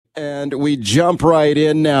And we jump right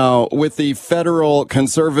in now with the federal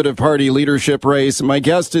Conservative Party leadership race. My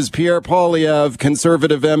guest is Pierre Poilievre,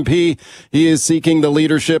 Conservative MP. He is seeking the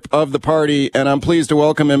leadership of the party, and I'm pleased to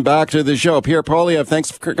welcome him back to the show. Pierre Poilievre,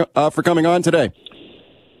 thanks for coming on today.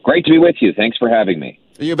 Great to be with you. Thanks for having me.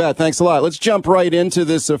 You bet. Thanks a lot. Let's jump right into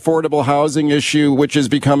this affordable housing issue, which has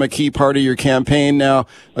become a key part of your campaign now,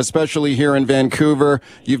 especially here in Vancouver.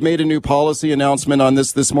 You've made a new policy announcement on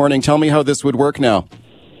this morning. Tell me how this would work now.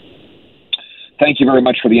 Thank you very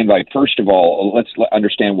much for the invite. First of all, let's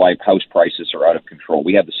understand why house prices are out of control.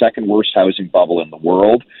 We have the second worst housing bubble in the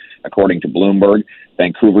world, according to Bloomberg.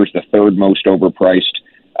 Vancouver's the third most overpriced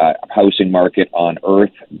housing market on earth.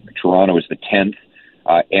 Toronto is the 10th.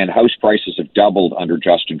 And house prices have doubled under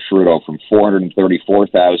Justin Trudeau, from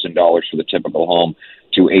 $434,000 for the typical home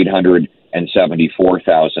to $874,000,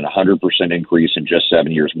 a 100% increase in just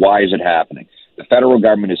 7 years. Why is it happening? The federal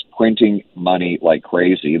government is printing money like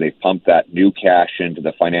crazy. They've pumped that new cash into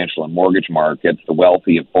the financial and mortgage markets. The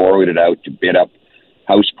wealthy have borrowed it out to bid up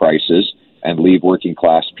house prices and leave working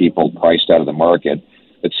class people priced out of the market.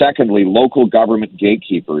 But secondly, local government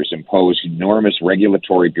gatekeepers impose enormous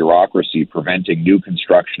regulatory bureaucracy preventing new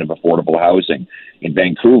construction of affordable housing. In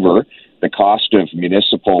Vancouver, the cost of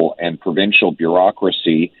municipal and provincial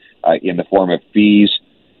bureaucracy in the form of fees,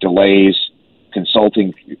 delays,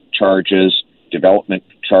 consulting charges, development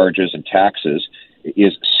charges, and taxes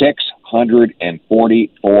is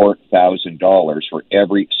 $644,000 for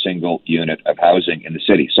every single unit of housing in the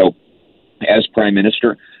city. So, as Prime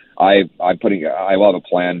Minister, I will have a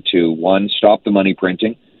plan to, one, stop the money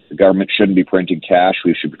printing. The government shouldn't be printing cash.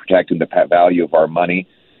 We should be protecting the value of our money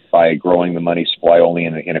by growing the money supply only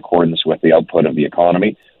in accordance with the output of the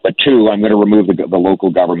economy. But two, I'm going to remove the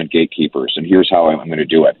local government gatekeepers, and here's how I'm going to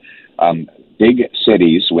do it. Big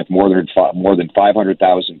cities with more than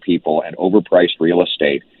 500,000 people and overpriced real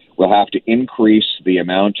estate will have to increase the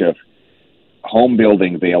amount of home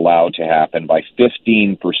building they allow to happen by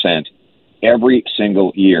 15% every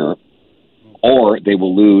single year, or they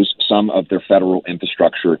will lose some of their federal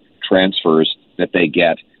infrastructure transfers that they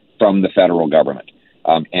get from the federal government.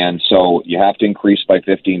 And so you have to increase by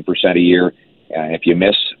 15% a year. If you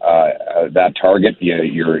miss that target,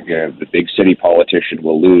 the big city politician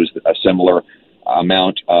will lose a similar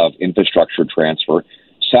amount of infrastructure transfer.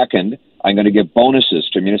 Second, I'm going to give bonuses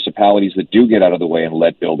to municipalities that do get out of the way and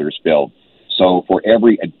let builders build. So for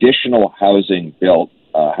every additional housing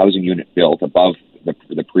unit built above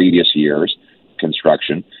the previous year's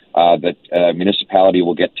construction, that municipality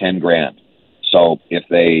will get $10,000. So if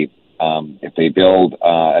they build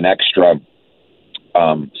an extra,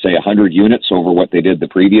 say 100 units over what they did the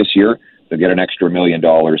previous year, they'll get an extra $1 million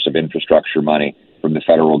of infrastructure money from the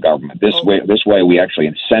federal government. This way we actually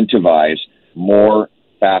incentivize more,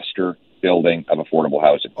 faster building of affordable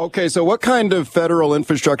housing. Okay, so what kind of federal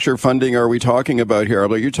infrastructure funding are we talking about here?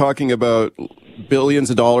 You're talking about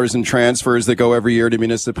billions of dollars in transfers that go every year to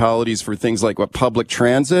municipalities for things like public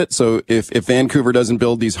transit. So if Vancouver doesn't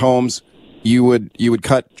build these homes, you would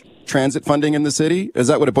cut transit funding in the city? Is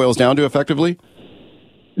that what it boils down to effectively?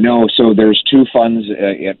 No, so there's two funds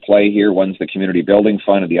at play here. One's the Community Building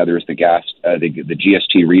Fund, and the other is the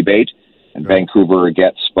GST rebate. And right. Vancouver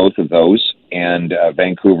gets both of those. And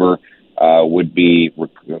Vancouver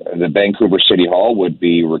the Vancouver City Hall would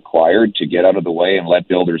be required to get out of the way and let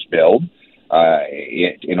builders build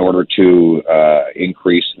in order to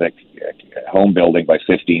increase the home building by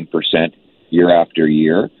 15% year after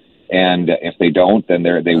year. And if they don't, then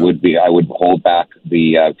I would hold back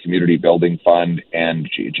the Community Building Fund and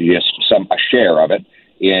just a share of it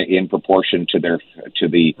in proportion to the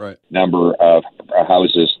right. number of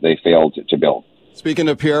houses they failed to build. Speaking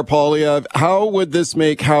of Pierre Poilievre, how would this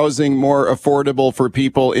make housing more affordable for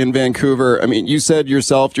people in Vancouver? I mean, you said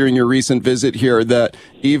yourself during your recent visit here that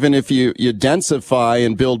even if you densify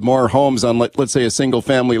and build more homes on, let's say, a single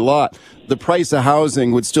family lot, the price of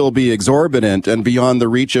housing would still be exorbitant and beyond the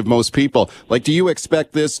reach of most people. Do you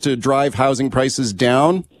expect this to drive housing prices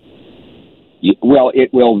down? Well,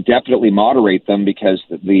 it will definitely moderate them, because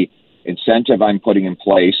the incentive I'm putting in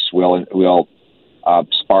place will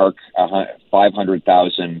spark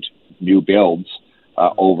 500,000 new builds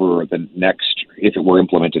over the next, if it were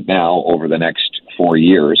implemented now, over the next 4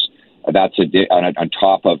 years. That's on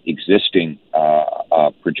top of existing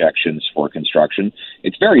projections for construction.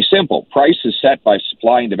 It's very simple. Price is set by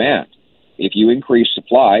supply and demand. If you increase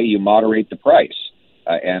supply, you moderate the price.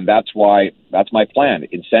 And that's my plan.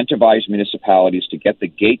 Incentivize municipalities to get the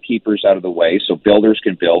gatekeepers out of the way so builders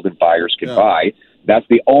can build and buyers can buy. That's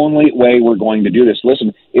the only way we're going to do this.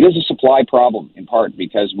 Listen, it is a supply problem in part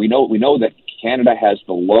because we know that Canada has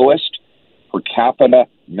the lowest per capita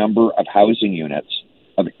number of housing units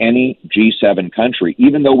of any G7 country,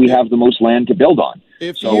 even though we have the most land to build on.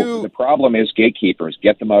 The problem is gatekeepers.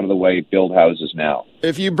 Get them out of the way. Build houses now.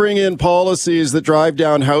 If you bring in policies that drive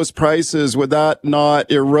down house prices, would that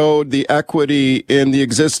not erode the equity in the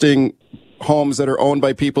existing homes that are owned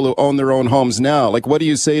by people who own their own homes now? Like, what do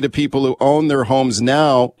you say to people who own their homes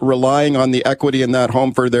now, relying on the equity in that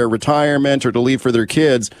home for their retirement or to leave for their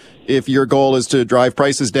kids, if your goal is to drive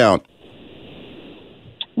prices down?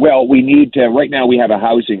 Well, we need to, right now we have a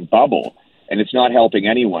housing bubble, and it's not helping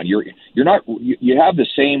anyone. You have the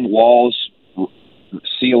same walls,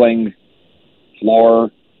 ceiling, floor,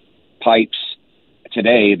 pipes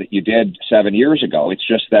today that you did 7 years ago. It's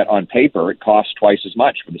just that on paper it costs twice as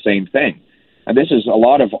much for the same thing. And this is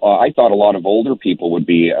I thought a lot of older people would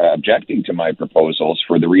be objecting to my proposals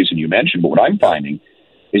for the reason you mentioned, but what I'm finding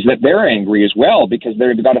is that they're angry as well because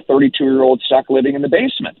they've got a 32-year-old stuck living in the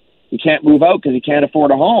basement. He can't move out because he can't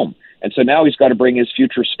afford a home. And so now he's got to bring his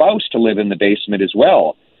future spouse to live in the basement as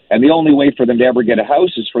well. And the only way for them to ever get a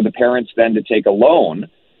house is for the parents then to take a loan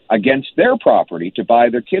against their property to buy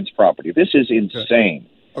their kids' property. This is insane.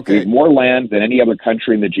 Okay. We have more land than any other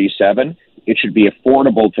country in the G7. It should be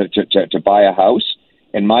affordable to buy a house.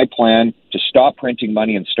 And my plan to stop printing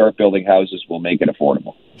money and start building houses will make it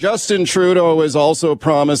affordable. Justin Trudeau is also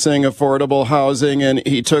promising affordable housing, and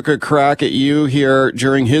he took a crack at you here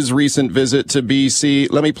during his recent visit to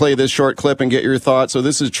BC. Let me play this short clip and get your thoughts. So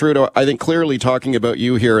this is Trudeau, I think, clearly talking about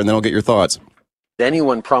you here, and then I'll get your thoughts.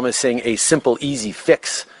 Anyone promising a simple, easy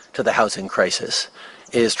fix to the housing crisis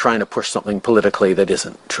is trying to push something politically that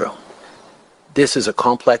isn't true. This is a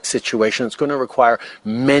complex situation. It's going to require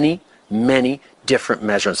many different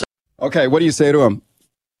measures. Okay, what do you say to him?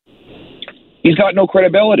 He's got no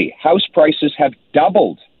credibility. House prices have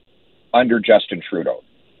doubled under Justin Trudeau.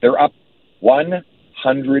 They're up 100%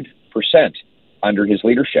 under his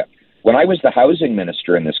leadership. When I was the housing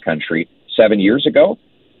minister in this country 7 years ago,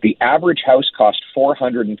 the average house cost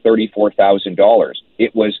 $434,000.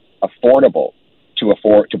 It was affordable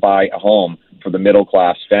to buy a home for the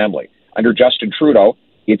middle-class family. Under Justin Trudeau,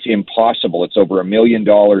 it's impossible. It's over $1 million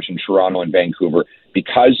in Toronto and Vancouver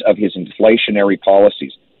because of his inflationary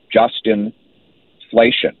policies. Justinflation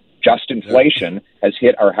has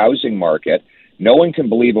hit our housing market. No one can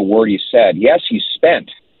believe a word he said. Yes, he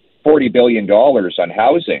spent $40 billion on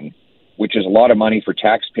housing, which is a lot of money for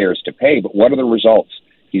taxpayers to pay. But what are the results?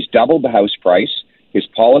 He's doubled the house price. His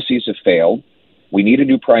policies have failed. We need a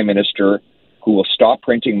new prime minister who will stop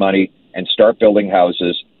printing money and start building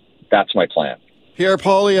houses. That's my plan. Pierre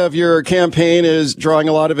Poilievre, your campaign is drawing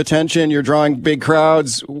a lot of attention. You're drawing big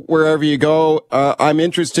crowds wherever you go. I'm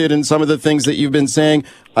interested in some of the things that you've been saying.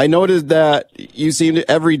 I noted that you seem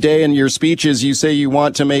to, every day in your speeches, you say you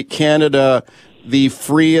want to make Canada the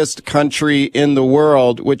freest country in the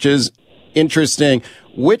world, which is interesting.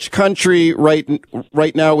 Which country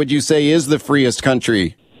right now would you say is the freest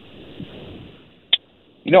country?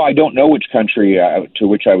 You know, I don't know which country to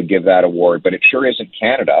which I would give that award, but it sure isn't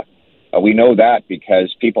Canada. We know that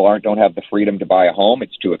because people don't have the freedom to buy a home.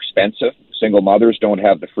 It's too expensive. Single mothers don't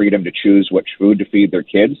have the freedom to choose which food to feed their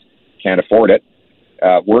kids. Can't afford it.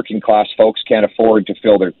 Working class folks can't afford to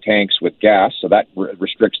fill their tanks with gas, so that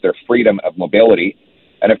restricts their freedom of mobility.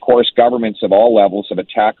 And of course, governments of all levels have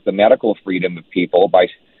attacked the medical freedom of people by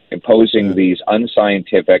imposing these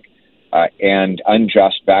unscientific and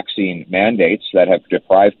unjust vaccine mandates that have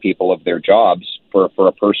deprived people of their jobs for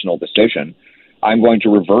a personal decision. I'm going to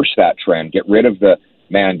reverse that trend, get rid of the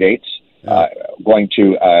mandates, going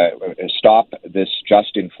to stop this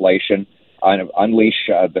just inflation, unleash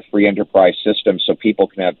the free enterprise system so people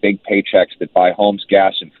can have big paychecks that buy homes,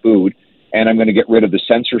 gas, and food. And I'm going to get rid of the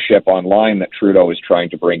censorship online that Trudeau is trying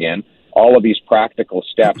to bring in. All of these practical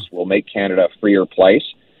steps will make Canada a freer place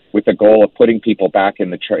with the goal of putting people back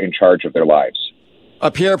in charge of their lives.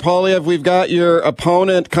 Pierre Poilievre, we've got your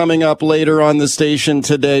opponent coming up later on the station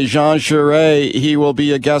today, Jean Charest. He will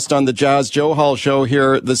be a guest on the Jazz Johal show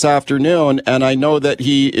here this afternoon, and I know that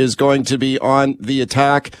he is going to be on the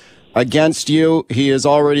attack against you. He has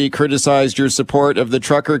already criticized your support of the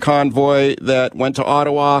trucker convoy that went to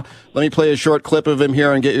Ottawa. Let me play a short clip of him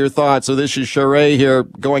here and get your thoughts. So this is Charest here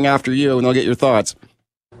going after you, and I'll get your thoughts.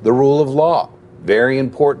 The rule of law, very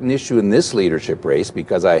important issue in this leadership race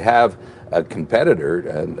because I have a competitor,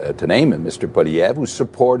 to name him, Mr. Poilievre, who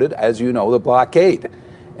supported, as you know, the blockade.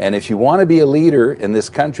 And if you want to be a leader in this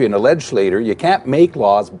country and a legislator, you can't make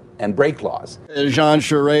laws and break laws. Jean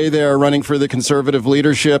Charest there running for the Conservative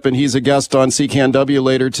leadership, and he's a guest on CKNW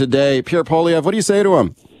later today. Pierre Poilievre, what do you say to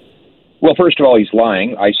him? Well, first of all, he's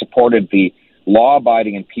lying. I supported the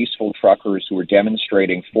law-abiding and peaceful truckers who were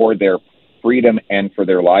demonstrating for their freedom and for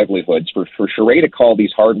their livelihoods. For Charest to call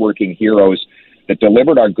these hardworking heroes that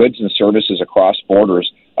delivered our goods and services across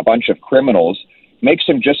borders a bunch of criminals makes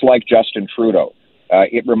him just like Justin Trudeau.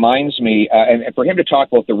 It reminds me, and for him to talk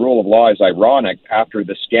about the rule of law is ironic after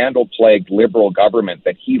the scandal-plagued Liberal government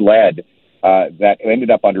that he led that ended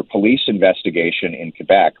up under police investigation in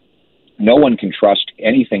Quebec. No one can trust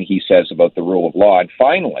anything he says about the rule of law. And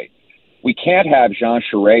finally, we can't have Jean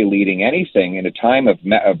Charest leading anything in a time of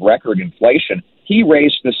record inflation. He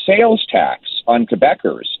raised the sales tax on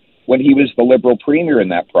Quebecers when he was the Liberal premier in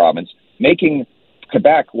that province, making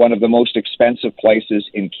Quebec one of the most expensive places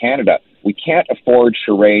in Canada. We can't afford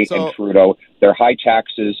Charest and Trudeau. Their high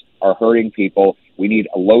taxes are hurting people. We need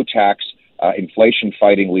a low-tax,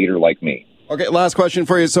 inflation-fighting leader like me. Okay, last question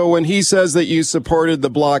for you. So when he says that you supported the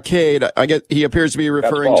blockade, he appears to be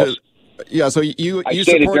referring to... Yeah, so you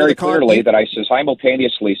stated very clearly that I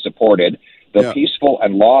simultaneously supported the peaceful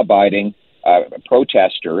and law-abiding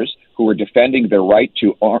protesters who were defending their right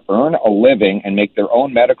to earn a living and make their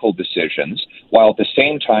own medical decisions, while at the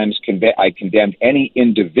same time I condemned any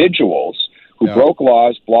individuals who broke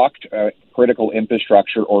laws, blocked critical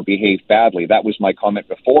infrastructure, or behaved badly. That was my comment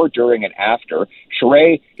before, during, and after.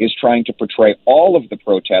 Charest is trying to portray all of the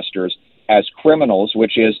protesters as criminals,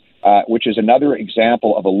 which is another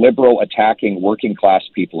example of a Liberal attacking working class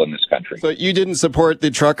people in this country. So you didn't support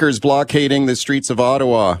the truckers blockading the streets of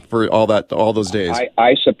Ottawa for all those days?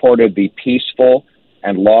 I supported the peaceful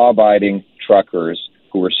and law-abiding truckers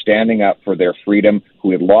who were standing up for their freedom,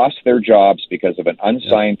 who had lost their jobs because of an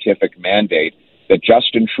unscientific mandate that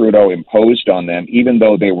Justin Trudeau imposed on them, even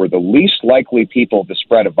though they were the least likely people to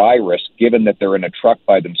spread a virus, given that they're in a truck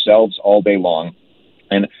by themselves all day long.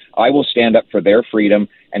 And I will stand up for their freedom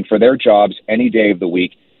and for their jobs any day of the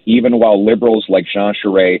week, even while Liberals like Jean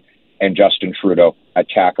Charest and Justin Trudeau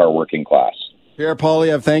attack our working class. Pierre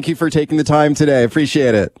Poilievre, thank you for taking the time today.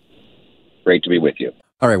 Appreciate it. Great to be with you.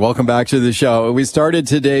 All right, welcome back to the show. We started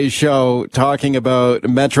today's show talking about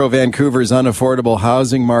Metro Vancouver's unaffordable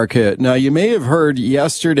housing market. Now, you may have heard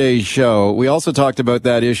yesterday's show. We also talked about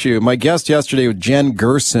that issue. My guest yesterday was Jen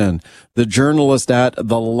Gerson, the journalist at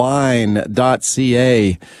theline.ca.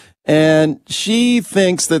 And she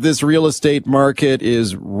thinks that this real estate market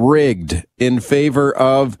is rigged in favor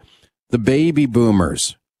of the baby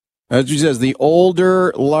boomers. As she says, the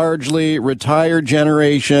older, largely retired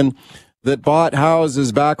generation that bought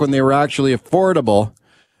houses back when they were actually affordable,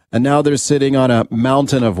 and now they're sitting on a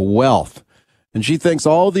mountain of wealth. And she thinks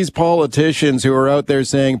all these politicians who are out there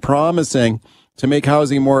promising to make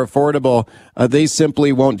housing more affordable, they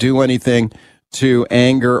simply won't do anything to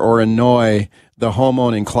anger or annoy the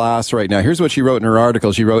homeowning class right now. Here's what she wrote in her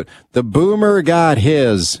article. She wrote, "The boomer got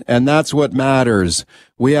his, and that's what matters.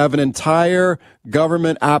 We have an entire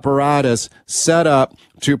government apparatus set up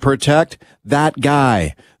to protect that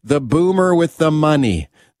guy. The boomer with the money,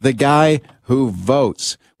 the guy who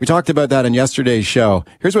votes." We talked about that in yesterday's show.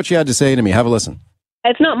 Here's what she had to say to me. Have a listen.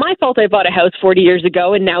 It's not my fault I bought a house 40 years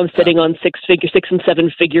ago and now I'm sitting on six and seven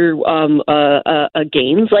figure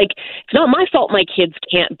gains. Like, it's not my fault my kids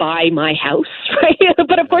can't buy my house, right?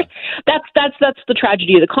 But of course, that's the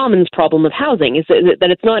tragedy of the commons problem of housing, is that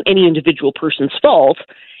it's not any individual person's fault.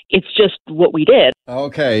 It's just what we did.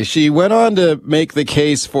 Okay. She went on to make the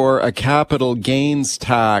case for a capital gains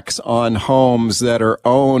tax on homes that are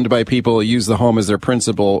owned by people who use the home as their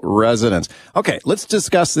principal residence. Okay. Let's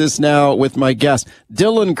discuss this now with my guest,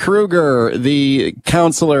 Dylan Kruger, the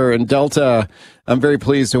counselor in Delta. I'm very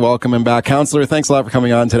pleased to welcome him back. Counselor, thanks a lot for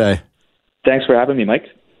coming on today. Thanks for having me, Mike.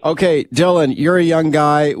 Okay. Dylan, you're a young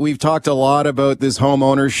guy. We've talked a lot about this home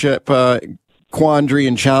ownership, quandary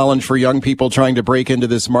and challenge for young people trying to break into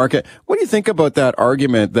this market. What do you think about that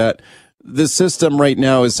argument that the system right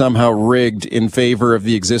now is somehow rigged in favor of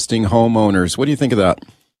the existing homeowners? What do you think of that?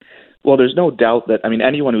 Well, there's no doubt that,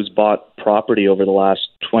 anyone who's bought property over the last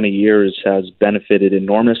 20 years has benefited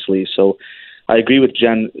enormously. So I agree with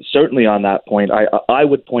Jen, certainly on that point. I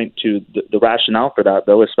would point to the rationale for that,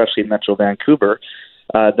 though, especially in Metro Vancouver,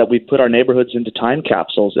 that we put our neighborhoods into time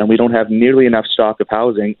capsules and we don't have nearly enough stock of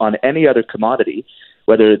housing on any other commodity,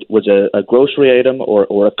 whether it was a grocery item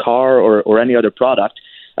or a car or any other product.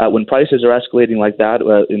 When prices are escalating like that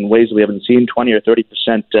in ways we haven't seen, 20 or 30%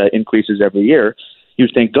 increases every year, you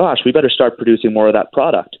think, gosh, we better start producing more of that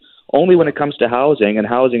product. Only when it comes to housing in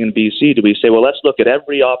BC do we say, well, let's look at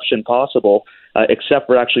every option possible except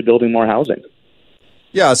for actually building more housing.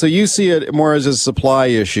 Yeah, so you see it more as a supply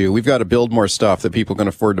issue. We've got to build more stuff that people can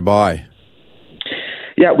afford to buy.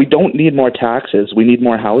 Yeah, we don't need more taxes. We need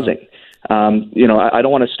more housing. I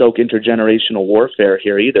don't want to stoke intergenerational warfare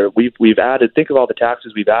here either. We've added, think of all the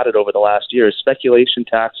taxes we've added over the last year: speculation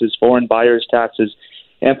taxes, foreign buyers taxes,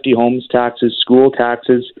 empty homes taxes, school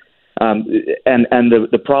taxes. And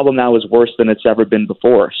the problem now is worse than it's ever been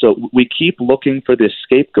before. So we keep looking for this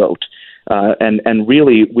scapegoat. And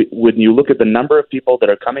really, when you look at the number of people that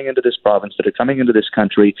are coming into this province, that are coming into this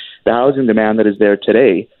country, the housing demand that is there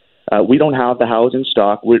today, we don't have the housing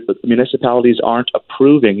stock. Municipalities aren't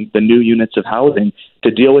approving the new units of housing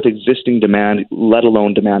to deal with existing demand, let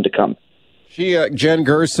alone demand to come. Jen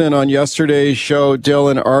Gerson on yesterday's show,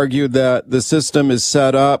 Dylan, argued that the system is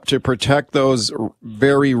set up to protect those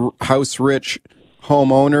very house-rich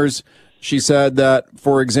homeowners. She said that,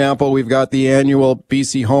 for example, we've got the annual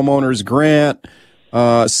BC Homeowners Grant.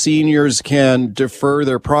 Seniors can defer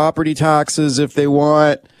their property taxes if they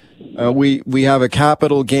want. We have a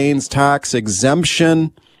capital gains tax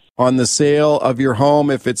exemption on the sale of your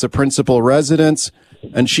home if it's a principal residence.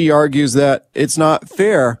 And she argues that it's not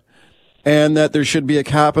fair and that there should be a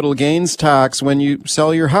capital gains tax when you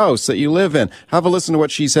sell your house that you live in. Have a listen to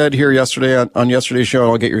what she said here yesterday on yesterday's show,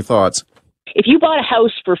 and I'll get your thoughts. If you bought a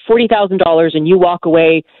house for $40,000 and you walk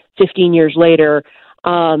away 15 years later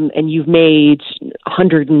and you've made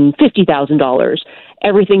 $150,000,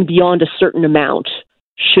 everything beyond a certain amount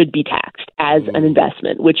should be taxed as an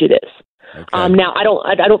investment, which it is. Okay. Now, I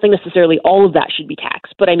don't think necessarily all of that should be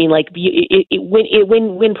taxed, but I mean, like,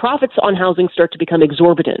 when profits on housing start to become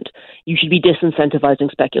exorbitant, you should be disincentivizing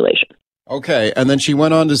speculation. Okay, and then she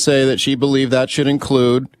went on to say that she believed that should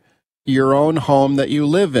include your own home that you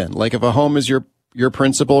live in. Like, if a home is your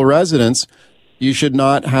principal residence, you should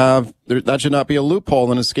not have that should not be a loophole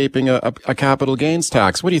in escaping a capital gains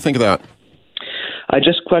tax. What do you think of that? I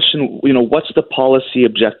just question, what's the policy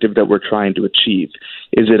objective that we're trying to achieve?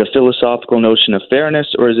 Is it a philosophical notion of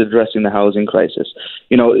fairness, or is it addressing the housing crisis?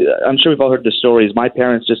 I'm sure we've all heard the stories. My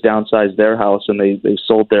parents just downsized their house, and they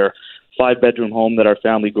sold their 5-bedroom home that our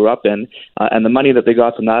family grew up in, and the money that they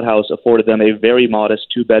got from that house afforded them a very modest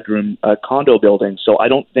 2-bedroom condo building. So I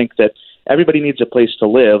don't think that everybody needs a place to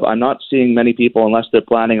live. I'm not seeing many people, unless they're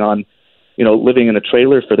planning on living in a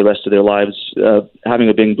trailer for the rest of their lives, having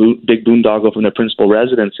a big boondoggle from their principal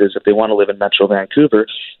residences if they want to live in Metro Vancouver.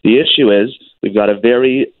 The issue is we've got a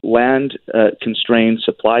very land-constrained,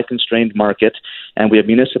 supply-constrained market, and we have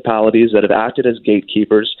municipalities that have acted as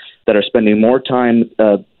gatekeepers that are spending more time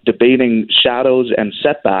debating shadows and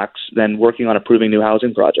setbacks than working on approving new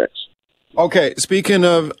housing projects. Okay, speaking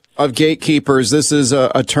of gatekeepers, this is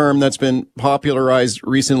a term that's been popularized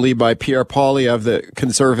recently by Pierre Poilievre, the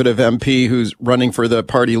Conservative MP who's running for the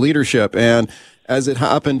party leadership. And as it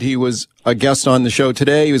happened, he was a guest on the show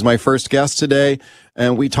today. He was my first guest today,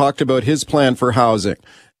 and we talked about his plan for housing.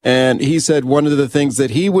 And he said one of the things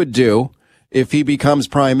that he would do if he becomes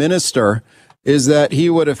prime minister is that he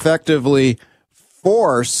would effectively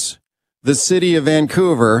force the city of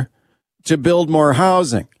Vancouver to build more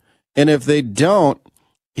housing. And if they don't,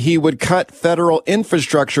 he would cut federal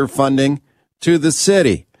infrastructure funding to the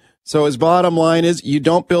city. So his bottom line is, you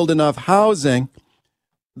don't build enough housing,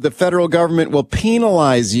 the federal government will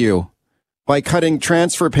penalize you by cutting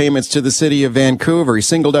transfer payments to the city of Vancouver. He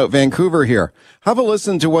singled out Vancouver here. Have a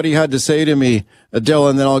listen to what he had to say to me,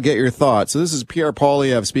 Dylan, then I'll get your thoughts. So this is Pierre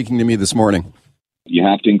Poilievre speaking to me this morning. You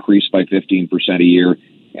have to increase by 15% a year.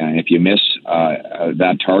 And if you miss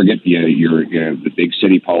that target, the big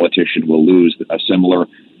city politician will lose a similar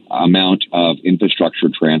amount of infrastructure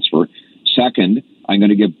transfer. Second, I'm going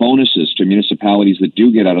to give bonuses to municipalities that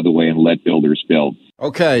do get out of the way and let builders build.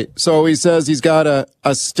 Okay, so he says he's got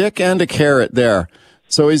a stick and a carrot there.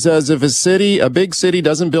 So he says if a big city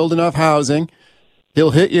doesn't build enough housing,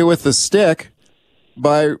 he'll hit you with the stick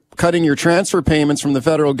by cutting your transfer payments from the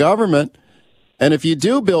federal government. And if you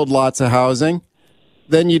do build lots of housing,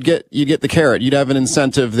 then you'd get the carrot. You'd have an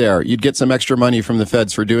incentive there. You'd get some extra money from the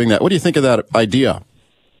feds for doing that. What do you think of that idea?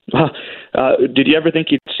 Did you ever think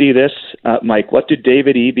you'd see this, Mike? What do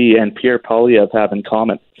David Eby and Pierre Poilievre have in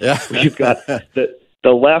common? Yeah. We've got the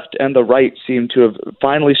left and the right seem to have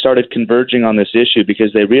finally started converging on this issue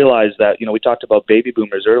because they realize that, we talked about baby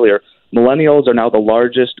boomers earlier. Millennials are now the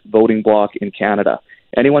largest voting bloc in Canada.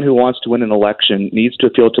 Anyone who wants to win an election needs to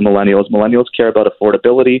appeal to millennials. Millennials care about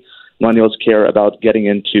affordability. Millennials care about getting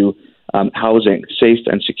into housing, safe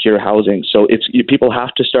and secure housing. So people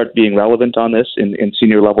have to start being relevant on this in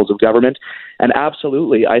senior levels of government. And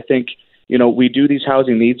absolutely, I think, we do these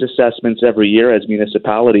housing needs assessments every year as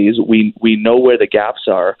municipalities. We know where the gaps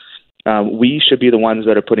are. We should be the ones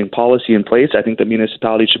that are putting policy in place. I think the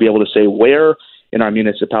municipalities should be able to say where in our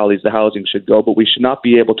municipalities the housing should go, but we should not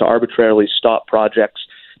be able to arbitrarily stop projects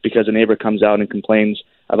because a neighbor comes out and complains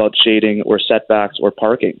about shading or setbacks or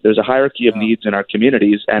parking. There's a hierarchy of needs in our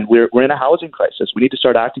communities, and we're in a housing crisis. We need to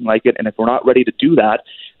start acting like it, and if we're not ready to do that,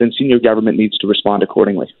 then senior government needs to respond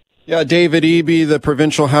accordingly. Yeah, David Eby, the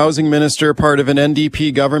provincial housing minister, part of an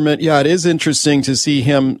NDP government. Yeah, it is interesting to see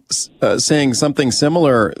him saying something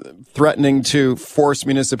similar, threatening to force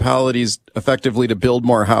municipalities effectively to build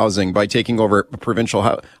more housing by taking over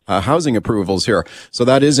provincial housing approvals here. So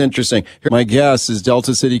that is interesting. My guest is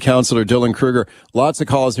Delta City Councillor Dylan Kruger. Lots of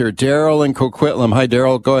calls here. Daryl in Coquitlam. Hi,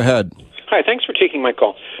 Daryl. Go ahead. Hi, thanks for taking my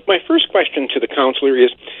call. My first question to the councillor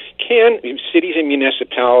is, can cities and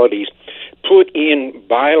municipalities put in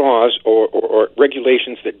bylaws or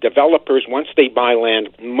regulations that developers, once they buy land,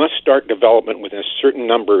 must start development within a certain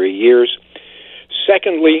number of years?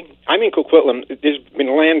 Secondly, I'm in Coquitlam. There's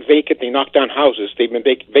been land vacant. They knocked down houses. They've been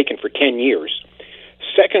vacant for 10 years.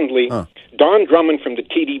 Secondly, Don Drummond from the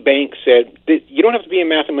TD Bank said that you don't have to be a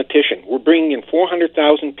mathematician. We're bringing in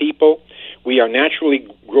 400,000 people. We are naturally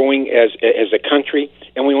growing as a country,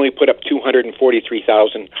 and we only put up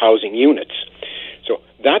 243,000 housing units. So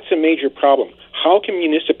that's a major problem. How can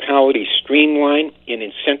municipalities streamline and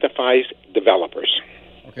incentivize developers?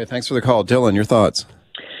 Okay, thanks for the call. Dylan, your thoughts?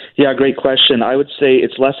 Yeah, great question. I would say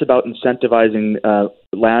it's less about incentivizing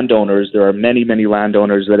landowners. There are many, many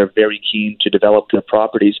landowners that are very keen to develop their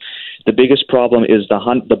properties. The biggest problem is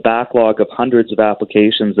the backlog of hundreds of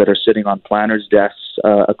applications that are sitting on planners' desks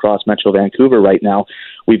across Metro Vancouver right now.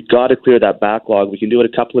 We've got to clear that backlog. We can do it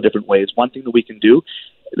a couple of different ways. One thing that we can do,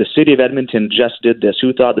 the City of Edmonton just did this.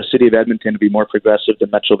 Who thought the City of Edmonton would be more progressive than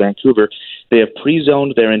Metro Vancouver? They have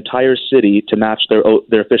pre-zoned their entire city to match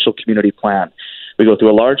their official community plan. We go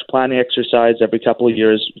through a large planning exercise every couple of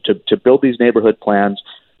years to build these neighborhood plans.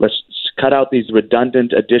 Let's cut out these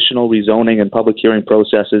redundant additional rezoning and public hearing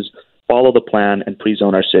processes, follow the plan, and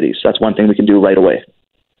pre-zone our cities. That's one thing we can do right away.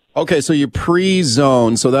 Okay, so you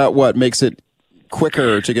pre-zone, so that makes it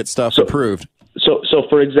quicker to get stuff approved? So,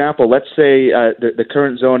 for example, let's say the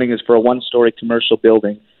current zoning is for a one-story commercial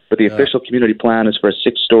building, but the official community plan is for a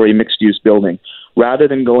six-story mixed-use building. Rather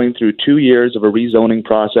than going through 2 years of a rezoning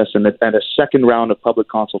process and a second round of public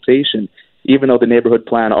consultation, even though the neighborhood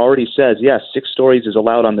plan already says, yes, 6 stories is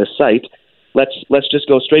allowed on this site, let's just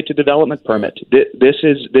go straight to development permit.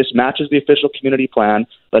 This matches the official community plan.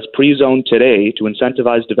 Let's pre-zone today to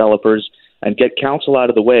incentivize developers and get council out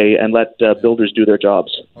of the way and let builders do their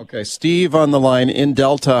jobs. Okay, Steve on the line in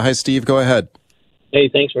Delta. Hi, Steve. Go ahead. Hey,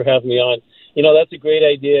 thanks for having me on. That's a great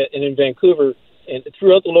idea. And in Vancouver and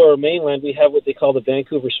throughout the Lower Mainland, we have what they call the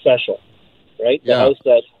Vancouver Special, right? The house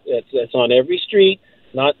that's on every street.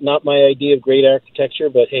 Not my idea of great architecture,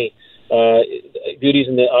 but hey, beauty's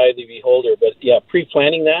in the eye of the beholder. But yeah,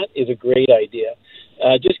 pre-planning that is a great idea.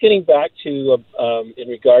 Just getting back to in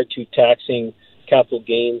regard to taxing capital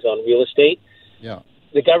gains on real estate. Yeah,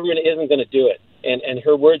 the government isn't going to do it. And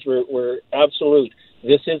her words were absolute.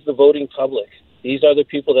 This is the voting public. These are the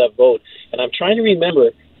people that vote. And I'm trying to remember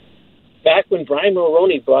back when Brian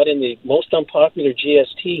Mulroney brought in the most unpopular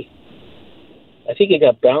GST. I think he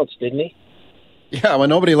got bounced, didn't he? Yeah, well,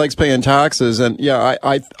 nobody likes paying taxes. And yeah,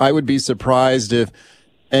 I would be surprised if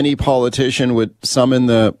any politician would summon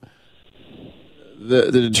the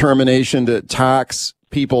determination to tax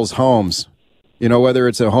people's homes. Whether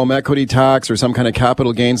it's a home equity tax or some kind of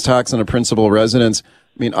capital gains tax on a principal residence.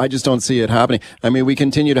 I mean, I just don't see it happening. I mean, we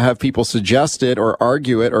continue to have people suggest it or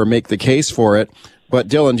argue it or make the case for it. But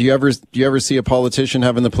Dylan, do you ever see a politician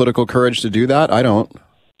having the political courage to do that? I don't.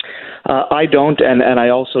 I don't, and I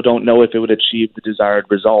also don't know if it would achieve the desired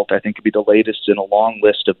result. I think it'd be the latest in a long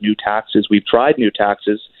list of new taxes. We've tried new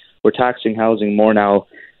taxes. We're taxing housing more now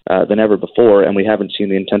than ever before, and we haven't seen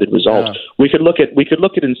the intended result. Yeah. We could look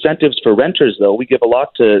at incentives for renters, though. We give a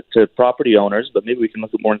lot to property owners, but maybe we can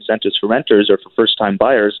look at more incentives for renters or for first-time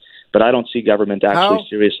buyers. But I don't see government actually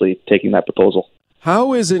seriously taking that proposal.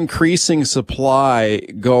 How is increasing supply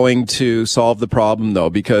going to solve the problem,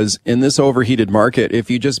 though? Because in this overheated market,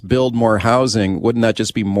 if you just build more housing, wouldn't that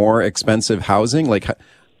just be more expensive housing? Like,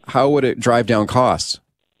 how would it drive down costs?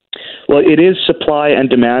 Well, it is supply and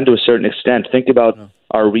demand to a certain extent. Think about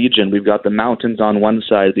our region. We've got the mountains on one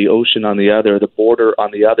side, the ocean on the other, the border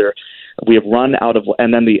on the other. We have run out of,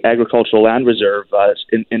 and then the agricultural land reserve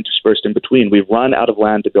interspersed in between. We've run out of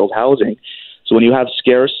land to build housing. So when you have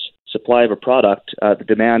scarce supply of a product, the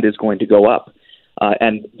demand is going to go up.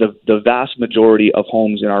 And the vast majority of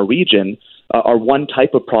homes in our region are one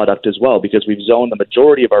type of product as well, because we've zoned the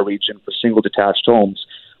majority of our region for single detached homes,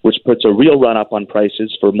 which puts a real run-up on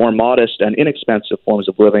prices for more modest and inexpensive forms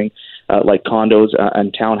of living, like condos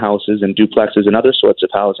and townhouses and duplexes and other sorts of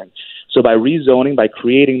housing. So by rezoning, by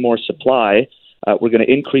creating more supply, We're going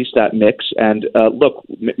to increase that mix. And look,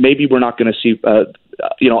 maybe we're not going to see,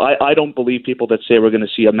 I don't believe people that say we're going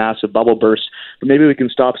to see a massive bubble burst, but maybe we can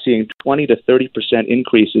stop seeing 20 to 30%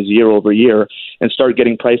 increases year over year and start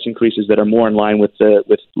getting price increases that are more in line with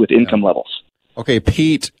income levels. Okay,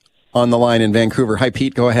 Pete on the line in Vancouver. Hi,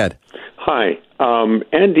 Pete. Go ahead. Hi.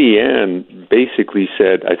 Andy Ann basically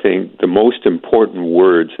said, I think, the most important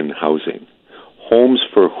words in housing. Homes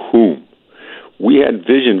for whom? We had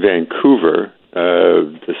Vision Vancouver,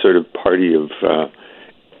 the sort of party of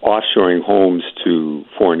offshoring homes to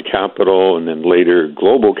foreign capital and then later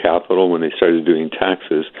global capital when they started doing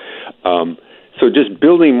taxes. So just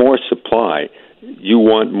building more supply. You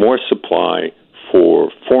want more supply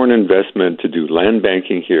for foreign investment to do land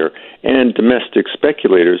banking here and domestic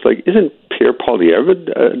speculators. Like, isn't Pierre Poilievre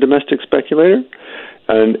a domestic speculator?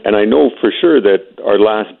 And I know for sure that our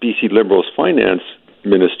last BC Liberals finance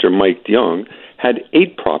minister, Mike DeYoung, had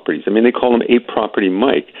 8 properties. I mean, they call him 8-property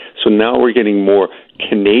Mike. So now we're getting more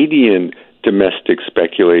Canadian domestic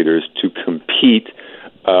speculators to compete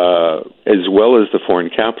as well as the foreign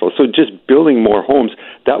capital. So just building more homes,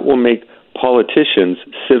 that will make politicians,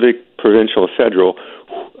 civic, provincial, federal,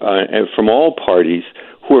 and from all parties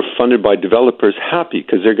who are funded by developers happy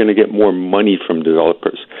because they're going to get more money from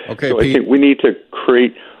developers. Okay, so Pete. I think we need to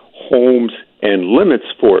create homes and limits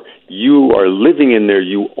for you are living in there,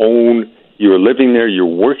 you own, you're living there, you're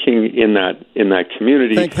working in that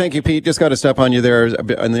community. Thank you, Pete. Just got to step on you there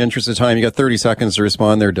in the interest of time. You got 30 seconds to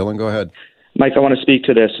respond there. Dylan, go ahead. Mike, I want to speak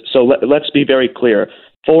to this. So let's be very clear.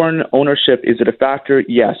 Foreign ownership, is it a factor?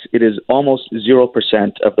 Yes, it is almost 0%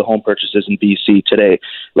 of the home purchases in BC today.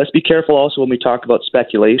 Let's be careful also when we talk about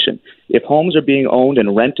speculation. If homes are being owned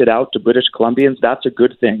and rented out to British Columbians, that's a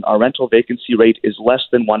good thing. Our rental vacancy rate is less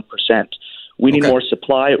than 1%. We need more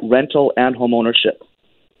supply, rental, and home ownership.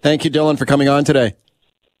 Thank you, Dylan, for coming on today.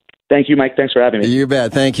 Thank you, Mike. Thanks for having me. You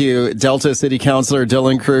bet. Thank you. Delta City Councilor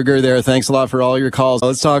Dylan Kruger there. Thanks a lot for all your calls.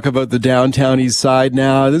 Let's talk about the downtown east side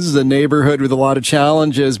now. This is a neighborhood with a lot of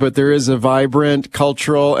challenges, but there is a vibrant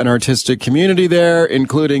cultural and artistic community there,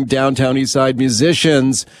 including downtown east side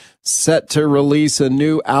musicians set to release a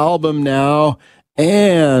new album now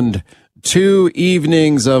and 2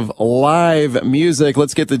 evenings of live music.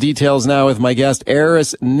 Let's get the details now with my guest,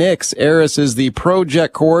 Eris Nix. Eris is the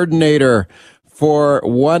project coordinator for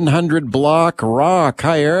 100 Block Rock.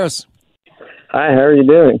 Hi, Eris. Hi, how are you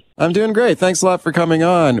doing? I'm doing great. Thanks a lot for coming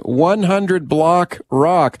on. 100 Block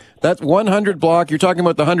Rock. That 100 block, you're talking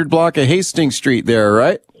about the 100 block of Hastings Street there,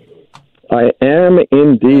 right? I am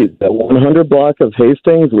indeed. The 100 block of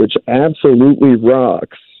Hastings, which absolutely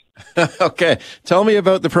rocks. Okay. Tell me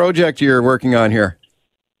about the project you're working on here.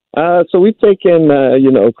 So we've taken,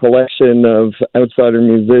 a collection of outsider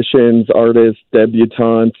musicians, artists,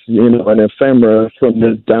 debutantes, an ephemera from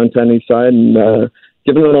the downtown east side and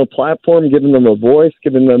given them a platform, giving them a voice,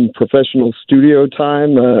 giving them professional studio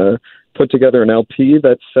time, put together an LP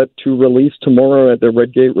that's set to release tomorrow at the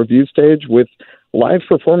Redgate Review Stage with live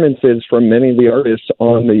performances from many of the artists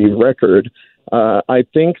on the record. I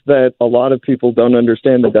think that a lot of people don't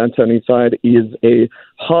understand the downtown east side is a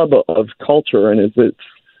hub of culture, and as it's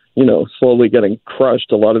slowly getting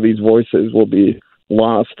crushed, a lot of these voices will be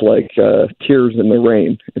lost like tears in the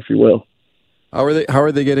rain, if you will. How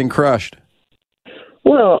are they getting crushed?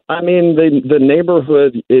 Well, I mean, the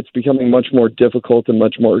neighborhood, it's becoming much more difficult and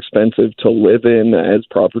much more expensive to live in as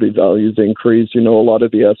property values increase. A lot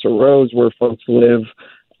of the SROs where folks live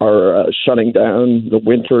are shutting down. The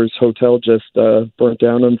Winters Hotel just burnt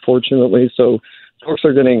down, unfortunately. So folks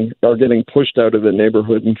are getting pushed out of the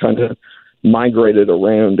neighborhood and kind of migrated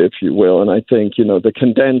around, if you will. And I think, the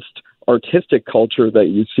condensed artistic culture that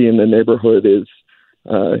you see in the neighborhood is,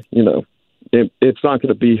 it's not going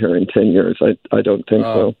to be here in 10 years. I don't think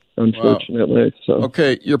so, unfortunately. Wow. So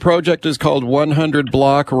okay, your project is called 100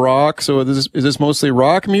 Block Rock. So is this mostly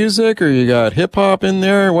rock music, or you got hip hop in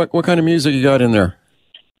there? What kind of music you got in there?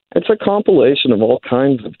 It's a compilation of all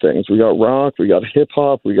kinds of things. We got rock, we got hip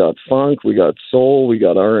hop, we got funk, we got soul, we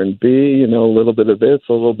got R&B. A little bit of this,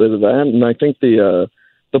 a little bit of that. And I think the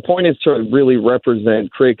point is to really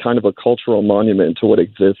create kind of a cultural monument to what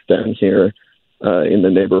exists down here in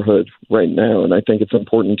the neighborhood right now. And I think it's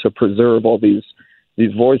important to preserve all these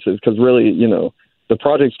voices because really, the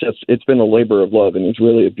project's it's been a labor of love, and it's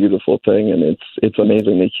really a beautiful thing. And it's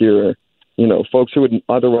amazing to hear, folks who would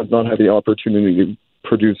otherwise not have the opportunity to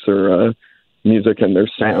produce their music and their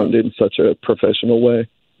sound in such a professional way.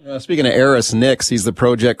 Speaking of Eris Nix, he's the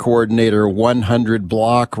project coordinator, 100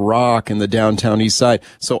 Block Rock in the downtown east side.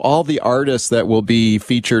 So all the artists that will be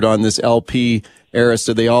featured on this LP, Eris,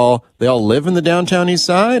 do they all live in the downtown east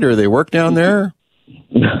side, or they work down there?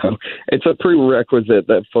 No, it's a prerequisite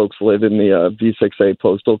that folks live in the V6A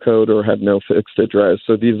postal code or have no fixed address.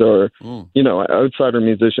 So these are, outsider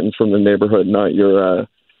musicians from the neighborhood, not your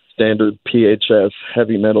standard PHS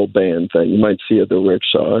heavy metal band that you might see at the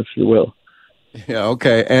rickshaw, if you will. Yeah,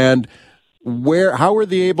 okay. And how were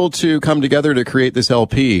they able to come together to create this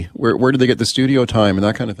LP? Where did they get the studio time and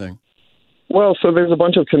that kind of thing? Well, so there's a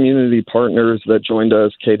bunch of community partners that joined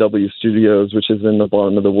us. KW Studios, which is in the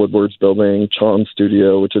bottom of the Woodwards building, Chom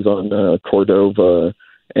Studio, which is on Cordova,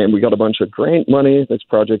 and we got a bunch of grant money. This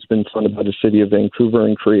project's been funded by the City of Vancouver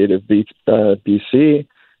and Creative BC,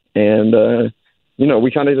 and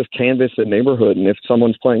we kind of just canvass the neighborhood, and if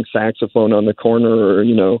someone's playing saxophone on the corner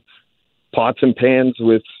or pots and pans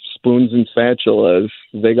with spoons and spatulas,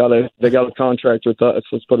 they got a contract with us.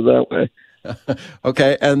 Let's put it that way.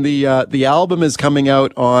 Okay, and the album is coming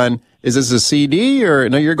out on. Is this a CD or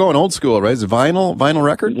no? You're going old school, right? Is it vinyl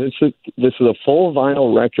record? This is a full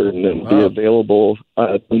vinyl record, and it'll be available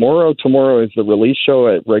tomorrow. Tomorrow is the release show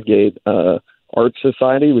at Redgate Art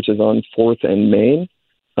Society, which is on 4th and Main.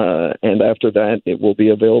 And after that, it will be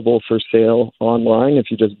available for sale online. If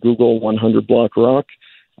you just Google 100 Block Rock,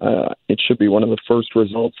 it should be one of the first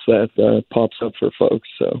results that pops up for folks.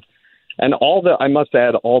 So. And I must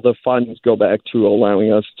add, all the funds go back to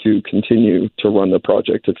allowing us to continue to run the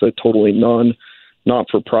project. It's a totally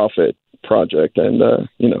not-for-profit project, and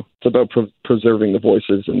it's about preserving the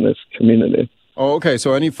voices in this community. Oh, okay.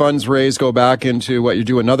 So any funds raised go back into what you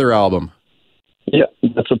do another album. Yeah,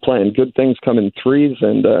 that's a plan. Good things come in threes,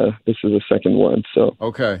 and this is the second one. So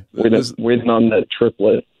okay, waiting on that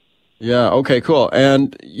triplet. Yeah. Okay. Cool.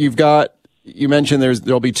 And you mentioned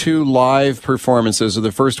there'll be 2 live performances. So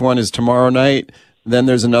the first one is tomorrow night. Then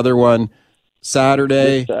there's another one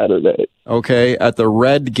Saturday. Saturday. Okay, at the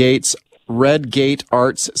Redgate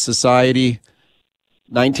Arts Society,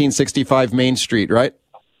 1965 Main Street, right?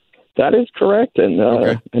 That is correct. And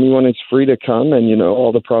anyone is free to come. And,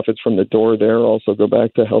 all the profits from the door there also go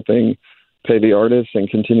back to helping pay the artists and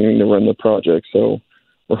continuing to run the project. So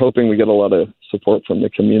we're hoping we get a lot of support from the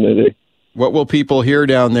community. What will people hear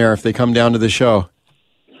down there if they come down to the show?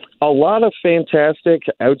 A lot of fantastic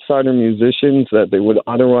outsider musicians that they would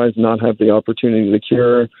otherwise not have the opportunity to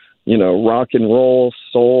hear. Rock and roll,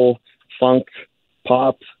 soul, funk,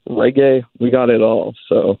 pop, reggae. We got it all.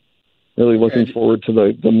 So really looking forward to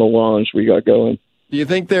the melange we got going. Do you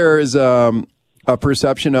think there is a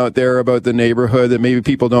perception out there about the neighborhood that maybe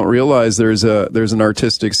people don't realize there's an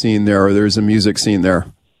artistic scene there or there's a music scene there?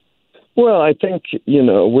 Well, I think,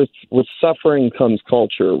 with suffering comes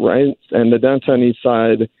culture, right? And the Downtown East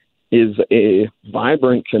Side is a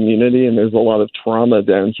vibrant community, and there's a lot of trauma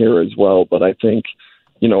down here as well. But I think,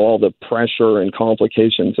 all the pressure and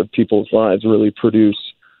complications of people's lives really produce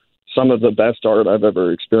some of the best art I've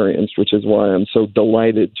ever experienced, which is why I'm so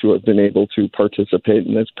delighted to have been able to participate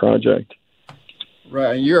in this project.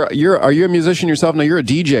 Right. Are you a musician yourself? No, you're a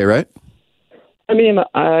DJ, right? I mean,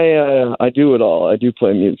 I do it all. I do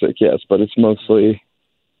play music, yes, but it's mostly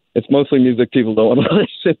music people don't want to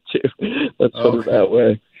listen to. Let's put it that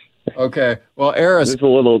way. Okay. Well, Aris, it's a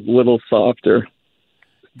little softer.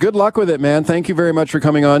 Good luck with it, man. Thank you very much for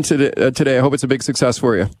coming on today. I hope it's a big success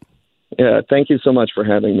for you. Yeah, thank you so much for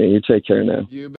having me. You take care now.